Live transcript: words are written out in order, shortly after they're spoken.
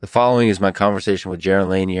The following is my conversation with Jaron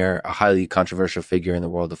Lanier, a highly controversial figure in the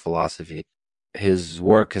world of philosophy. His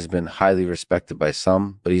work has been highly respected by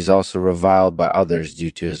some, but he's also reviled by others due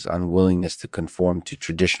to his unwillingness to conform to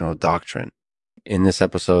traditional doctrine. In this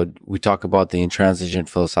episode, we talk about the intransigent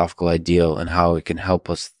philosophical ideal and how it can help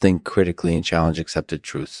us think critically and challenge accepted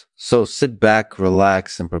truths. So sit back,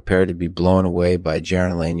 relax, and prepare to be blown away by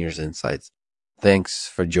Jaron Lanier's insights. Thanks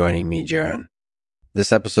for joining me, Jaron.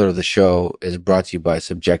 This episode of the show is brought to you by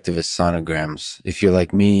subjectivist sonograms. If you're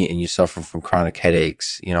like me and you suffer from chronic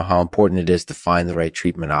headaches, you know how important it is to find the right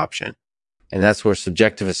treatment option. And that's where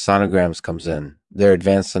subjectivist sonograms comes in. Their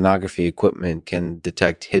advanced sonography equipment can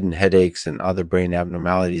detect hidden headaches and other brain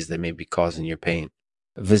abnormalities that may be causing your pain.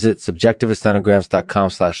 Visit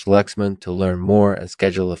subjectivistsonograms.com/Lexman to learn more and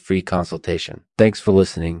schedule a free consultation. Thanks for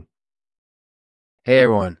listening. Hey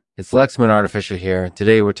everyone, it's Lexman Artificial here.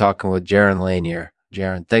 Today we're talking with Jaron Lanier.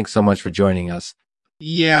 Jaron, thanks so much for joining us.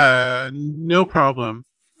 Yeah, no problem.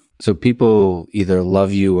 So people either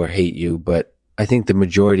love you or hate you, but I think the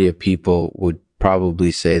majority of people would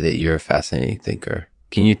probably say that you're a fascinating thinker.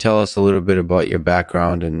 Can you tell us a little bit about your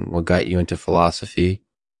background and what got you into philosophy?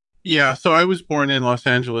 Yeah, so I was born in Los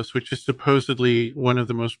Angeles, which is supposedly one of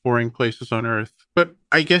the most boring places on earth. But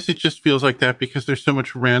I guess it just feels like that because there's so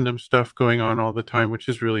much random stuff going on all the time, which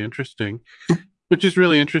is really interesting.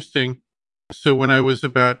 So when I was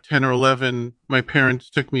about 10 or 11, my parents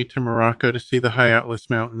took me to Morocco to see the High Atlas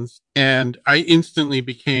Mountains. And I instantly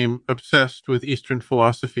became obsessed with Eastern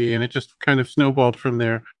philosophy, and it just kind of snowballed from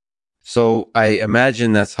there. So I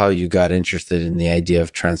imagine that's how you got interested in the idea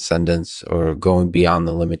of transcendence or going beyond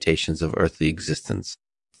the limitations of earthly existence.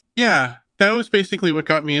 Yeah, that was basically what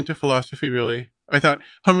got me into philosophy, really. I thought,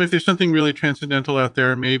 if there's something really transcendental out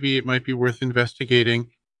there, maybe it might be worth investigating.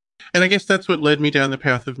 And I guess that's what led me down the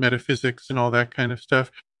path of metaphysics and all that kind of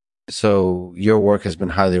stuff. So your work has been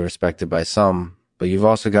highly respected by some, but you've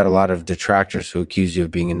also got a lot of detractors who accuse you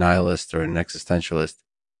of being a nihilist or an existentialist.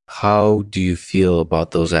 How do you feel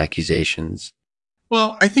about those accusations?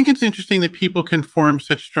 Well, I think it's interesting that people can form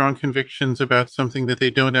such strong convictions about something that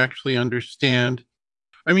they don't actually understand.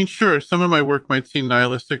 I mean, sure, some of my work might seem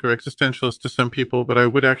nihilistic or existentialist to some people, but I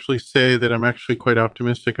would actually say that I'm actually quite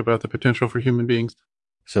optimistic about the potential for human beings.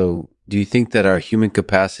 So do you think that our human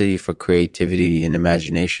capacity for creativity and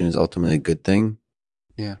imagination is ultimately a good thing?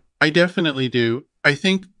 Yeah, I definitely do. I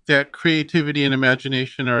think that creativity and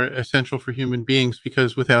imagination are essential for human beings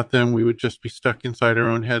because without them, we would just be stuck inside our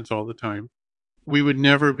own heads all the time. We would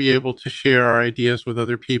never be able to share our ideas with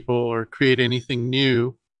other people or create anything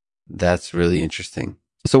new. That's really interesting.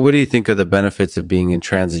 So what do you think are the benefits of being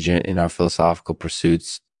intransigent in our philosophical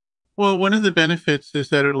pursuits? Well, one of the benefits is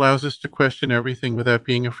that it allows us to question everything without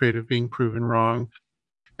being afraid of being proven wrong.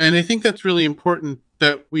 And I think that's really important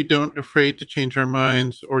that we don't afraid to change our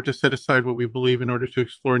minds or to set aside what we believe in order to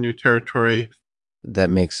explore new territory. That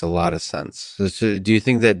makes a lot of sense. So do you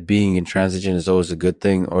think that being intransigent is always a good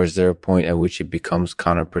thing, or is there a point at which it becomes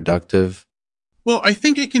counterproductive? Well, I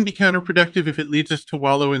think it can be counterproductive if it leads us to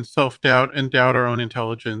wallow in self-doubt and doubt our own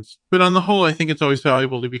intelligence. But on the whole, I think it's always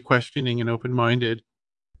valuable to be questioning and open-minded.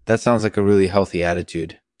 That sounds like a really healthy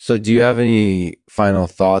attitude. So do you have any final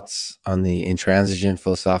thoughts on the intransigent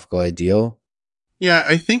philosophical ideal? Yeah,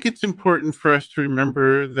 I think it's important for us to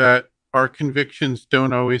remember that our convictions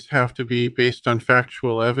don't always have to be based on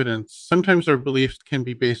factual evidence. Sometimes our beliefs can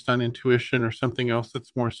be based on intuition or something else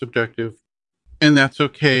that's more subjective. And that's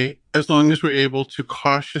okay, as long as we're able to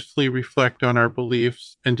cautiously reflect on our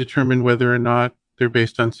beliefs and determine whether or not they're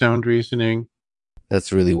based on sound reasoning.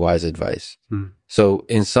 That's really wise advice. So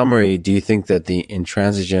in summary, do you think that the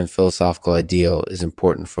intransigent philosophical ideal is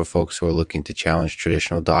important for folks who are looking to challenge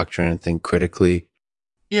traditional doctrine and think critically?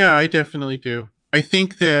 Yeah, I definitely do. I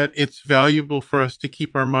think that it's valuable for us to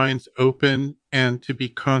keep our minds open and to be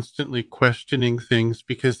constantly questioning things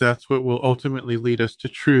because that's what will ultimately lead us to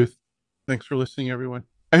truth. Thanks for listening, everyone.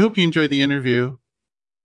 I hope you enjoyed the interview.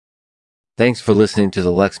 Thanks for listening to the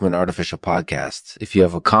Lexman Artificial podcast. If you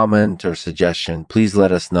have a comment or suggestion, please let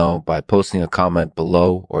us know by posting a comment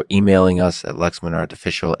below or emailing us at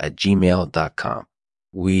lexmanartificial@gmail.com.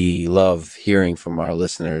 We love hearing from our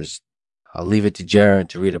listeners. I'll leave it to Jaron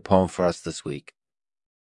to read a poem for us this week.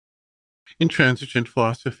 Intransigent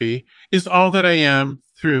philosophy is all that I am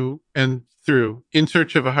through and through, in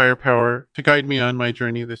search of a higher power to guide me on my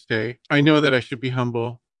journey this day. I know that I should be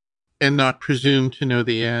humble and not presume to know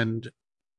the end.